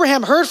least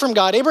Abraham heard from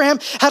God. Abraham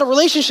had a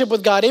relationship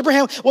with God.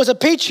 Abraham was a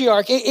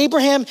patriarch.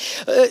 Abraham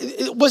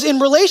was in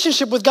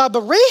relationship with God.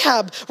 But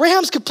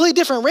Rahab's completely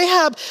different.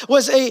 Rahab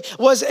was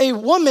a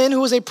woman who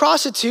was a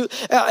prostitute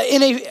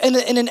in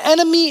an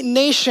enemy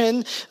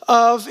nation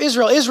of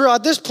Israel. Israel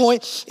at this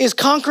point is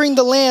conquering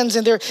the lands,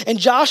 and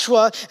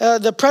Joshua,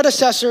 the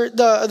predecessor,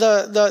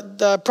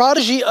 the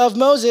prodigy of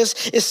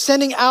Moses, is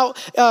sending out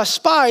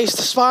spies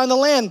to spy on the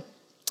land.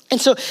 And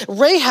so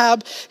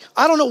Rahab,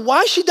 I don't know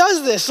why she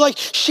does this. Like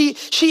she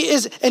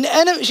is an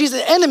enemy, she's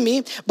an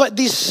enemy, but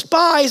these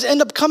spies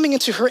end up coming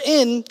into her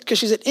inn because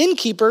she's an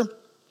innkeeper,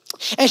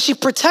 and she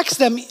protects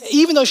them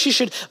even though she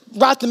should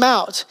rat them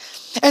out.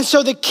 And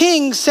so the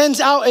king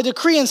sends out a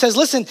decree and says,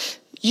 listen,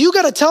 you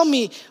got to tell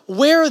me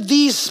where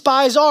these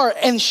spies are.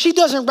 And she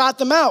doesn't rat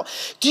them out.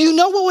 Do you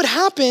know what would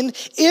happen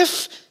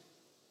if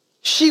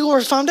she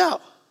were found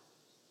out.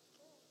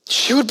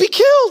 She would be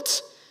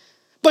killed.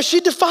 But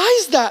she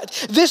defies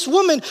that. This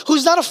woman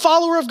who's not a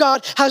follower of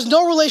God, has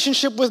no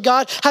relationship with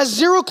God, has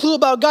zero clue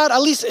about God,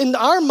 at least in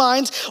our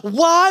minds,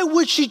 why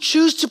would she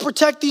choose to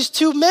protect these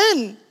two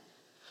men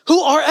who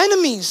are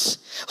enemies?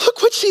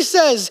 Look what she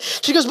says.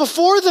 She goes,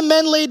 before the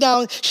men lay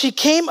down, she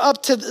came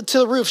up to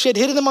the roof. She had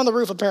hidden them on the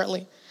roof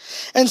apparently,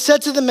 and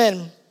said to the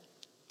men,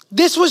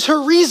 this was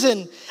her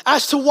reason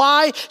as to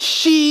why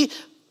she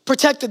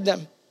protected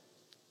them.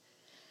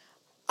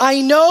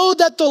 I know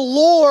that the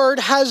Lord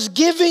has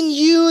given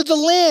you the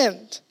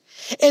land,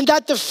 and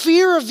that the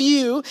fear of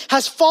you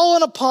has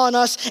fallen upon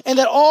us, and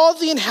that all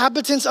the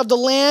inhabitants of the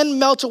land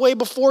melt away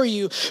before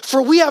you.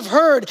 For we have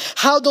heard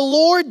how the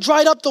Lord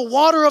dried up the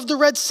water of the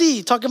Red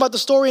Sea, talking about the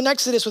story in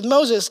Exodus with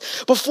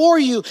Moses, before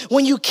you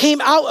when you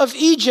came out of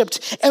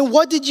Egypt, and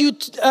what you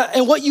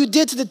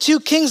did to the two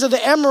kings of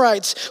the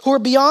Amorites who were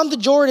beyond the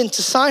Jordan,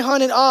 to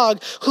Sihon and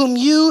Og, whom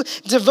you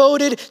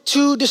devoted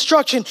to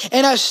destruction.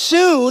 And as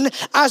soon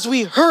as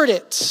we heard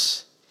it,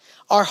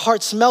 our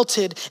hearts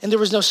melted, and there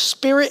was no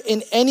spirit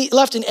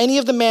left in any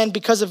of the man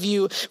because of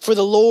you, for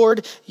the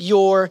Lord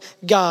your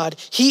God.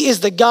 He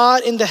is the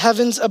God in the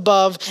heavens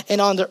above and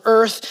on the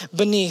earth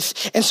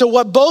beneath. And so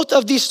what both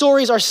of these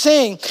stories are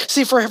saying,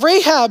 see, for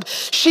Rahab,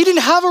 she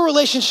didn't have a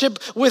relationship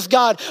with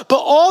God, but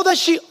all that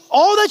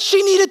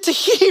she needed to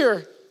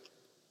hear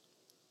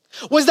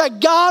was that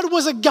God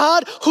was a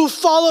God who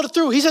followed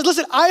through. He said,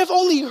 listen, I have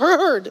only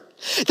heard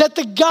that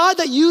the God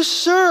that you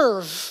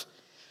serve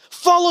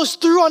follows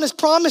through on his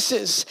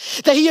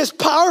promises, that he is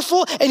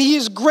powerful and he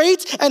is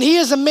great and he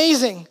is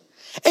amazing.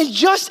 And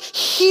just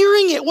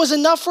hearing it was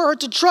enough for her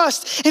to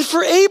trust. And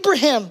for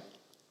Abraham,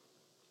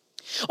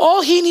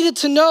 all he needed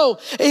to know,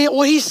 and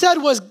what he said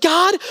was,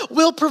 God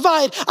will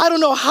provide. I don't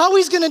know how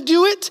he's gonna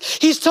do it.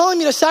 He's telling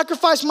me to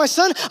sacrifice my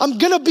son. I'm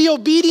gonna be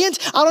obedient.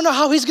 I don't know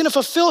how he's gonna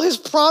fulfill his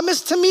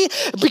promise to me,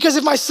 because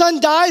if my son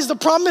dies, the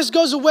promise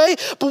goes away.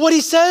 But what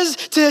he says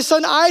to his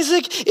son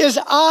Isaac is,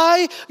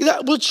 I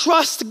will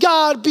trust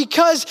God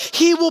because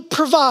he will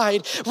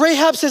provide.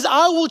 Rahab says,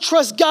 I will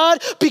trust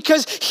God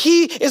because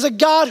he is a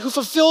God who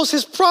fulfills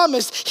his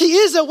promise. He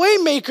is a way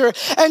maker.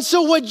 And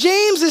so what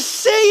James is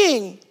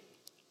saying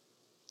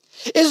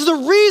is the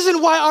reason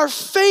why our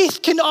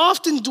faith can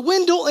often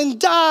dwindle and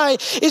die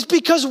is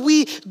because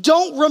we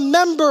don't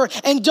remember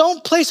and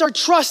don't place our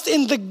trust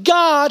in the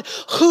God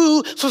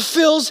who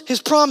fulfills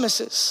his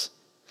promises.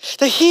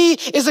 That he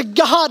is a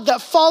God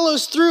that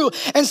follows through.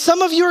 And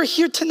some of you are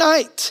here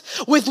tonight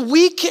with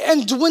weak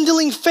and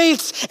dwindling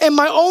faiths. And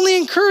my only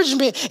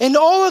encouragement in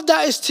all of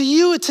that is to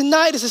you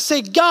tonight is to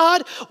say,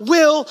 God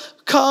will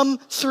come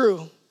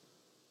through.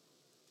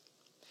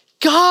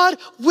 God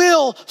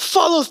will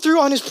follow through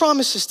on his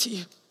promises to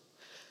you.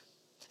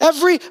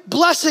 Every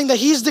blessing that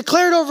he's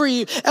declared over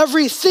you,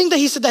 everything that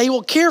he said that he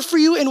will care for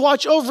you and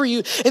watch over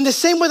you, in the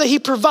same way that he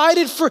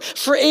provided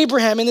for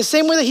Abraham, in the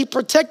same way that he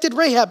protected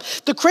Rahab.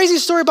 The crazy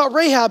story about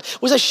Rahab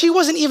was that she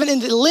wasn't even in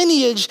the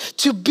lineage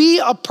to be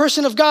a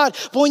person of God.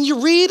 But when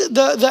you read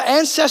the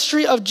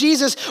ancestry of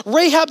Jesus,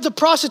 Rahab the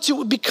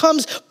prostitute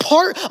becomes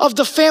part of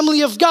the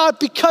family of God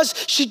because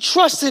she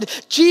trusted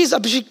Jesus,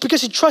 because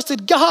she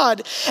trusted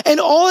God. And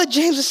all that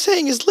James is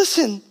saying is,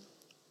 listen,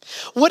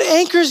 what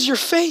anchors your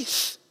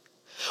faith,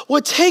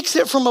 what takes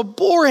it from a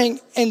boring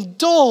and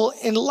dull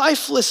and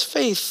lifeless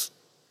faith,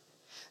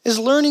 is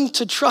learning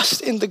to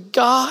trust in the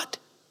God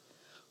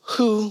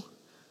who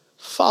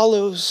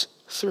follows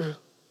through.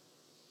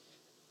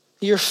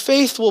 Your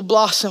faith will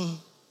blossom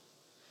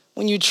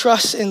when you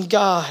trust in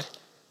God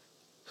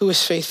who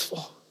is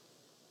faithful.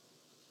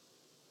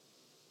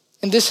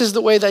 And this is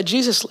the way that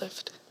Jesus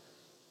lived.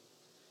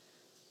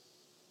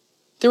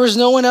 There was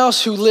no one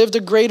else who lived a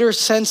greater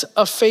sense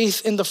of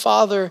faith in the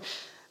Father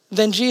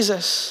than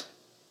Jesus.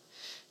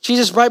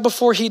 Jesus, right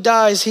before he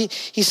dies, he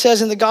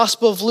says in the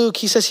Gospel of Luke,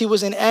 he says he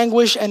was in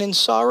anguish and in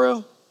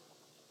sorrow.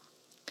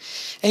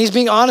 And he's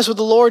being honest with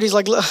the Lord. He's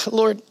like,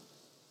 Lord,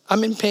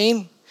 I'm in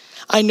pain.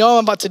 I know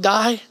I'm about to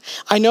die.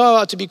 I know I'm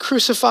about to be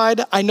crucified.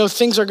 I know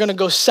things are gonna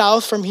go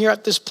south from here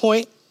at this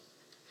point.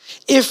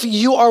 If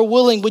you are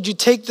willing, would you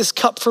take this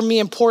cup from me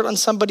and pour it on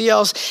somebody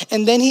else?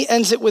 And then he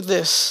ends it with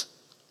this: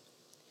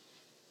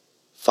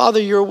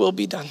 Father, your will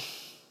be done.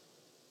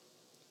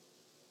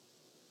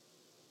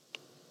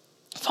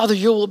 Father,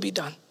 your will be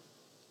done.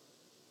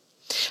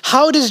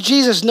 How does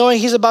Jesus, knowing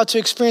he's about to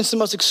experience the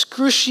most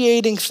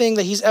excruciating thing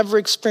that he's ever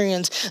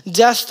experienced,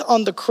 death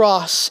on the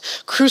cross,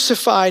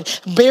 crucified,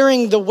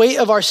 bearing the weight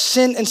of our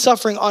sin and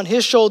suffering on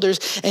his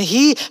shoulders, and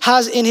he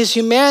has in his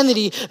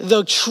humanity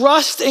the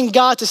trust in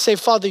God to say,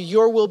 Father,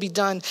 your will be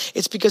done?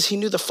 It's because he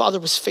knew the Father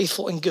was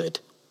faithful and good.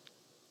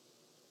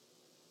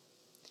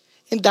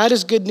 And that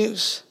is good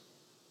news.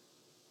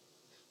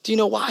 Do you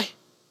know why?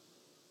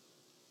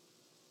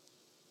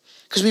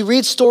 Because we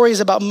read stories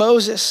about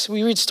Moses,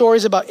 we read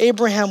stories about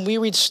Abraham, we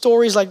read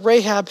stories like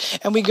Rahab,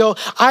 and we go,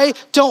 I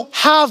don't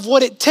have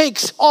what it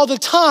takes all the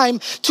time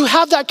to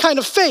have that kind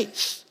of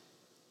faith.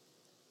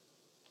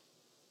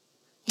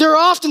 There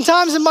are often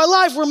times in my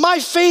life where my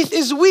faith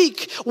is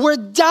weak, where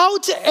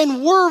doubt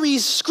and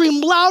worries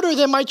scream louder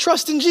than my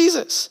trust in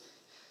Jesus.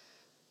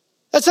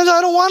 That says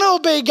I don't want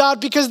to obey God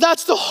because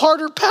that's the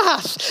harder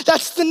path.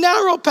 That's the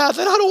narrow path,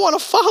 and I don't want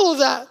to follow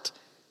that.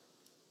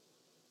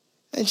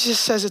 And Jesus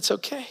says it's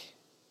okay.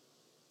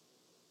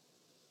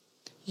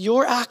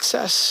 Your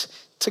access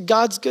to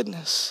God's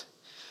goodness,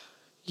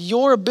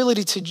 your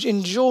ability to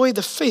enjoy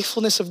the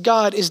faithfulness of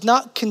God is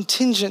not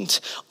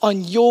contingent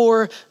on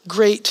your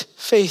great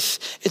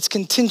faith. It's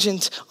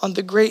contingent on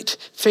the great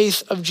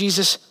faith of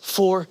Jesus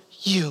for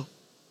you.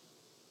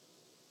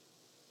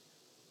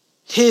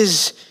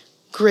 His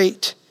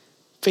great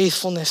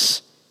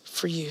faithfulness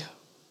for you.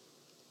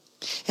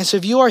 And so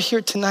if you are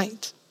here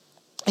tonight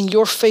and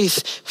your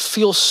faith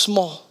feels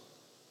small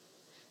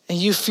and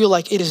you feel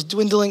like it is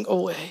dwindling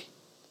away,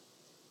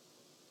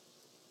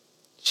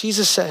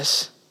 Jesus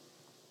says,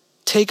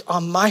 take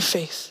on my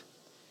faith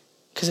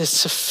because it's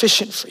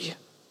sufficient for you.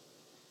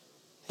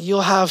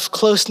 You'll have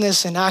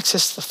closeness and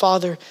access to the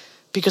Father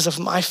because of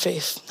my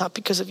faith, not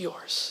because of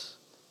yours.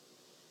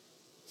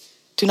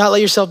 Do not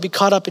let yourself be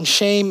caught up in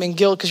shame and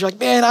guilt because you're like,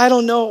 man, I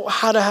don't know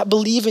how to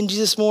believe in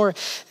Jesus more.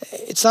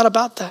 It's not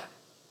about that.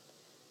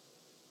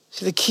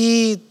 See, the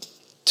key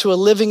to a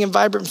living and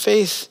vibrant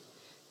faith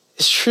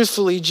is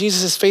truthfully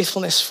Jesus'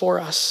 faithfulness for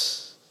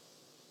us.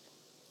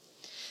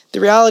 The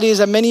reality is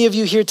that many of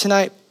you here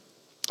tonight,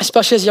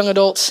 especially as young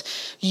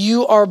adults,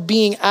 you are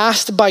being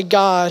asked by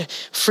God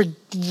for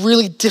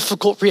really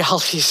difficult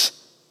realities.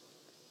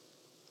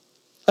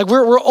 Like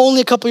we're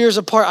only a couple years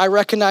apart. I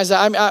recognize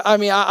that.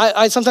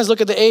 I sometimes look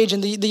at the age,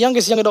 and the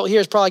youngest young adult here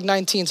is probably like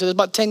 19, so there's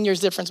about 10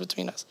 years difference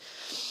between us.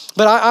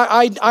 But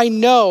I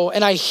know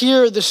and I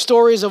hear the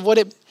stories of what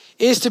it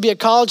is to be a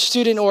college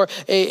student or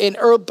a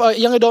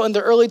young adult in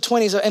their early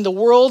 20s and the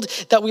world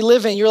that we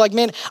live in. You're like,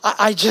 man,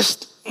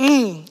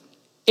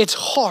 it's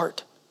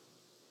hard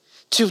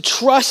to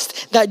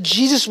trust that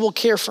Jesus will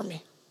care for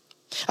me.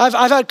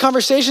 I've had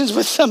conversations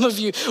with some of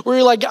you where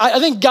you're like, I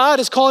think God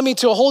is calling me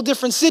to a whole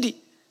different city.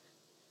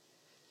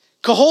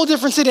 A whole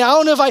different city. I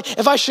don't know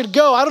if I should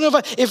go. I don't know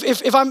if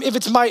it's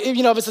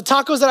the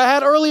tacos that I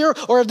had earlier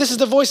or if this is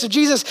the voice of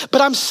Jesus,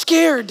 but I'm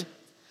scared.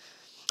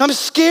 I'm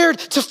scared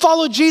to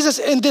follow Jesus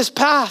in this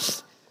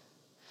path.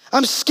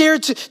 I'm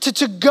scared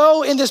to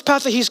go in this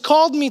path that he's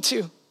called me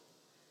to.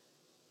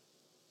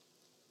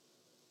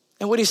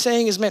 And what he's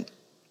saying is, man,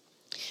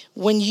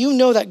 when you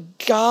know that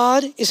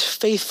God is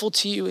faithful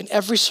to you in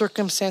every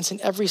circumstance, in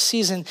every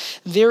season,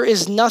 there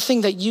is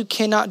nothing that you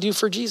cannot do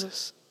for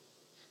Jesus.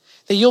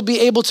 That you'll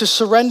be able to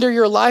surrender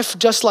your life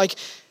just like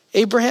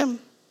Abraham.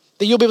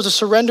 That you'll be able to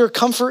surrender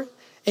comfort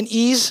and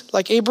ease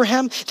like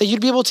Abraham. That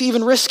you'd be able to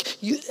even risk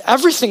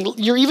everything,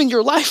 even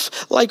your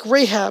life like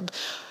Rahab.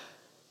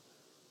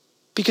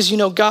 Because you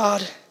know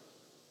God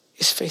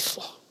is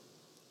faithful.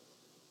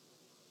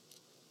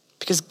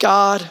 Because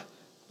God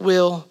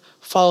will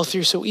follow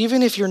through. So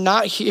even if you're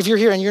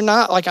here and you're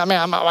not like,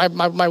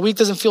 my week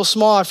doesn't feel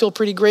small, I feel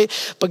pretty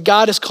great, but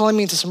God is calling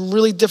me into some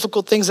really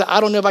difficult things that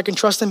I don't know if I can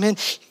trust him in.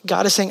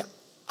 God is saying,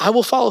 I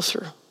will follow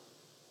through.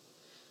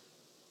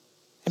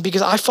 And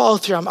because I follow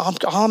through,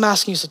 all I'm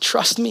asking you is to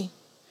trust me.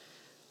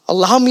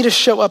 Allow me to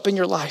show up in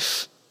your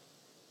life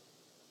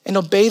and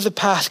obey the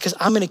path because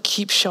I'm going to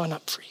keep showing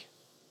up for you.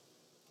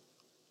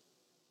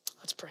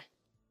 Let's pray.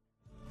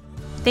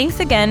 Thanks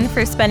again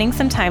for spending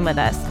some time with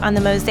us on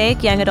the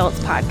Mosaic Young Adults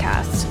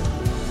podcast.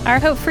 Our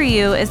hope for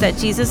you is that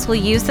Jesus will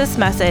use this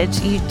message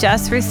you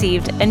just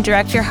received and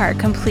direct your heart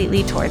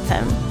completely towards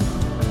him.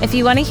 If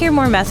you want to hear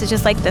more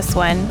messages like this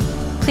one,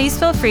 please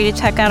feel free to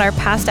check out our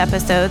past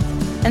episodes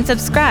and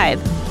subscribe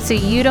so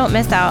you don't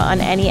miss out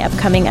on any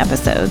upcoming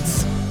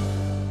episodes.